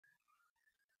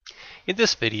In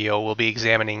this video, we'll be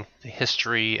examining the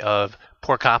history of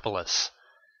Porkopolis,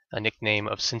 a nickname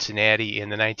of Cincinnati in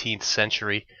the 19th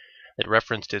century that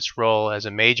referenced its role as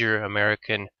a major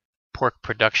American pork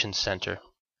production center.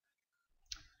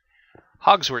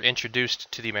 Hogs were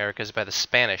introduced to the Americas by the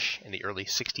Spanish in the early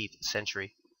 16th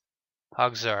century.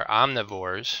 Hogs are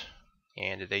omnivores,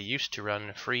 and they used to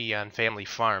run free on family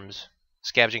farms,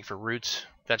 scavenging for roots,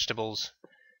 vegetables,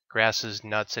 grasses,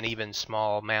 nuts, and even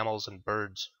small mammals and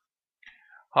birds.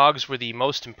 Hogs were the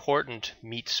most important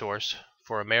meat source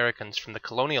for Americans from the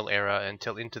colonial era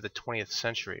until into the 20th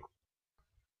century.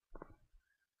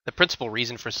 The principal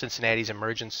reason for Cincinnati's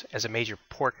emergence as a major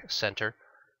pork center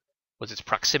was its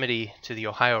proximity to the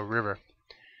Ohio River.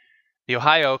 The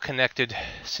Ohio connected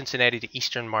Cincinnati to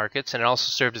eastern markets, and it also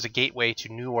served as a gateway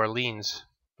to New Orleans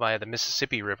via the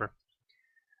Mississippi River.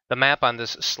 The map on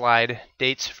this slide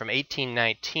dates from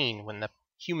 1819, when the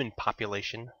human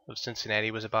population of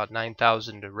Cincinnati was about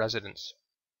 9,000 residents.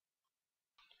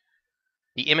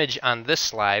 The image on this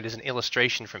slide is an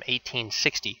illustration from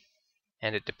 1860,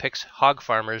 and it depicts hog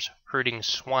farmers herding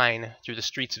swine through the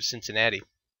streets of Cincinnati.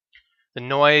 The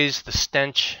noise, the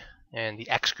stench, and the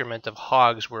excrement of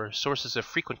hogs were sources of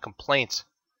frequent complaints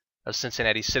of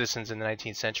Cincinnati citizens in the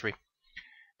 19th century.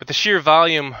 But the sheer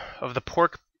volume of the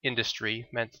pork industry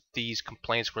meant that these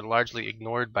complaints were largely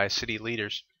ignored by city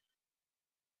leaders.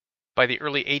 By the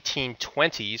early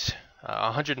 1820s,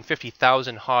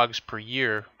 150,000 hogs per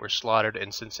year were slaughtered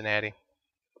in Cincinnati.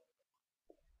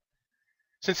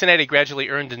 Cincinnati gradually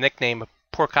earned the nickname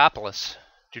Porkopolis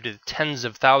due to the tens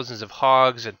of thousands of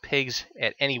hogs and pigs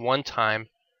at any one time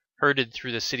herded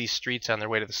through the city's streets on their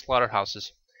way to the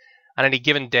slaughterhouses. On any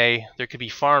given day, there could be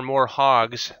far more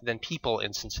hogs than people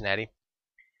in Cincinnati.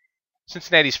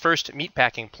 Cincinnati's first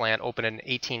meatpacking plant opened in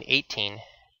 1818,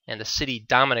 and the city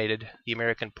dominated the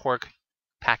American pork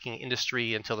packing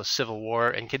industry until the Civil War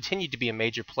and continued to be a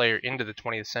major player into the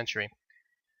 20th century.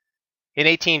 In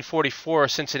 1844,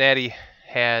 Cincinnati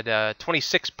had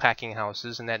 26 packing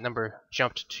houses, and that number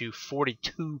jumped to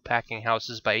 42 packing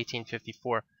houses by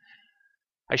 1854.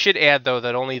 I should add, though,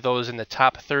 that only those in the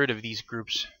top third of these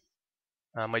groups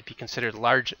might be considered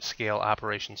large-scale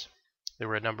operations. There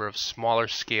were a number of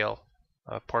smaller-scale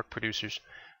pork producers.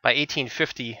 By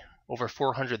 1850, over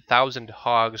 400,000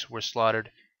 hogs were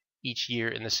slaughtered each year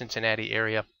in the Cincinnati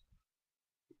area.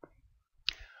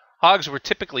 Hogs were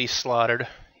typically slaughtered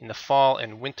in the fall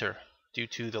and winter due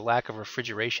to the lack of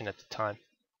refrigeration at the time.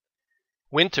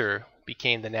 Winter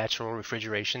became the natural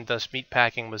refrigeration, thus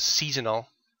meatpacking was seasonal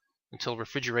until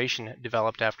refrigeration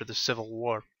developed after the Civil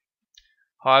War.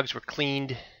 Hogs were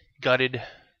cleaned, gutted,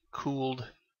 cooled,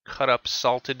 cut up,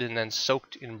 salted, and then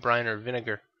soaked in brine or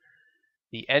vinegar.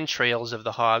 The entrails of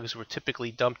the hogs were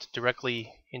typically dumped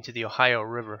directly into the Ohio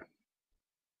River.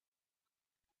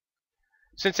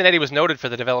 Cincinnati was noted for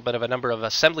the development of a number of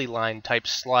assembly line type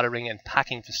slaughtering and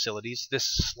packing facilities.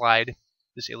 This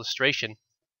illustration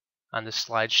on this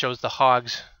slide shows the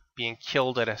hogs being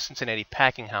killed at a Cincinnati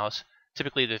packing house.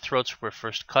 Typically their throats were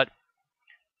first cut,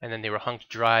 and then they were hung to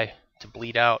dry to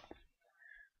bleed out.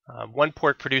 One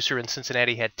pork producer in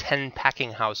Cincinnati had 10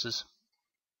 packing houses,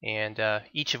 and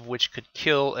each of which could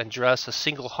kill and dress a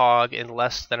single hog in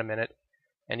less than a minute,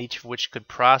 and each of which could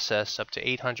process up to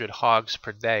 800 hogs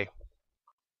per day.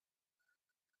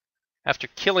 After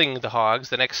killing the hogs,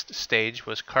 the next stage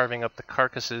was carving up the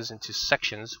carcasses into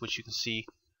sections, which you can see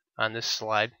on this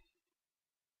slide.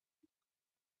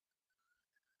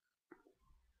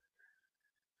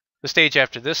 The stage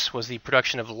after this was the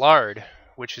production of lard,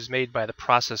 which is made by the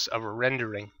process of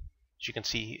rendering, which you can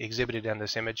see exhibited on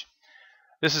this image.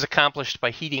 This is accomplished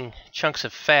by heating chunks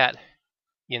of fat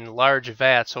in large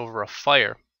vats over a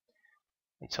fire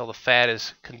until the fat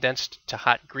is condensed to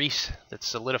hot grease that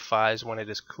solidifies when it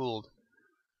is cooled.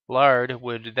 Lard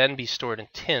would then be stored in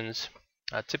tins.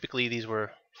 Typically these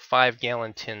were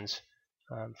 5-gallon tins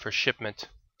for shipment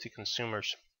to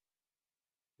consumers.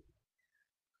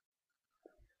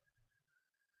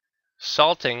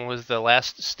 Salting was the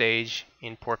last stage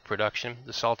in pork production,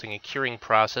 the salting and curing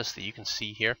process that you can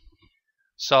see here.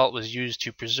 Salt was used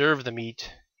to preserve the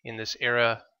meat in this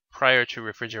era prior to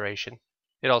refrigeration.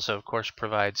 It also, of course,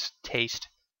 provides taste.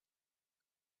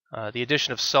 The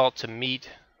addition of salt to meat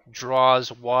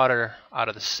draws water out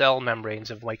of the cell membranes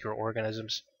of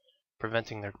microorganisms,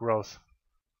 preventing their growth.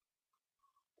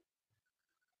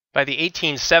 By the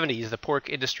 1870s, the pork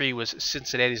industry was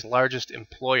Cincinnati's largest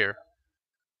employer.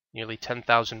 Nearly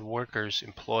 10,000 workers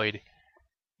employed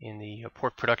in the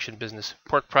pork production business.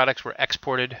 Pork products were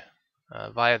exported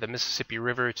via the Mississippi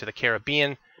River to the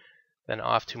Caribbean, then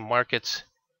off to markets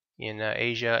in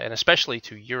Asia, and especially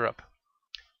to Europe.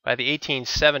 By the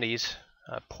 1870s,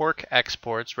 pork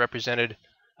exports represented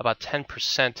about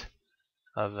 10%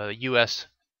 of U.S.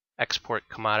 export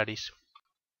commodities.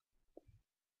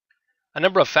 A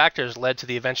number of factors led to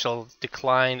the eventual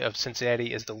decline of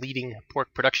Cincinnati as the leading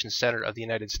pork production center of the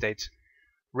United States.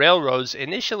 Railroads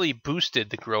initially boosted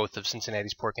the growth of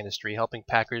Cincinnati's pork industry, helping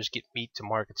packers get meat to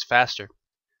markets faster.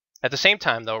 At the same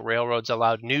time, though, railroads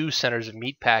allowed new centers of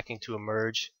meat packing to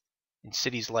emerge in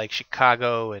cities like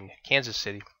Chicago and Kansas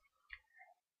City.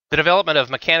 The development of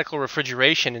mechanical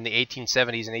refrigeration in the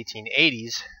 1870s and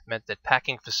 1880s meant that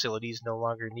packing facilities no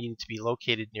longer needed to be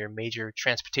located near major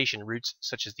transportation routes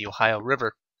such as the Ohio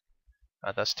River,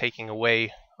 thus taking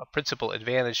away a principal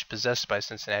advantage possessed by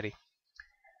Cincinnati.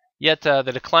 Yet the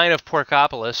decline of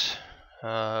Porkopolis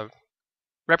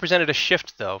represented a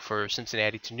shift, though, for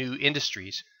Cincinnati to new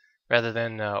industries rather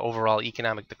than overall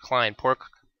economic decline.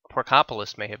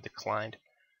 Porkopolis may have declined,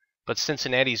 but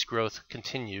Cincinnati's growth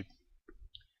continued.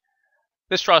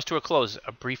 This draws to a close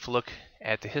a brief look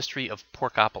at the history of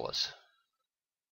Porkopolis.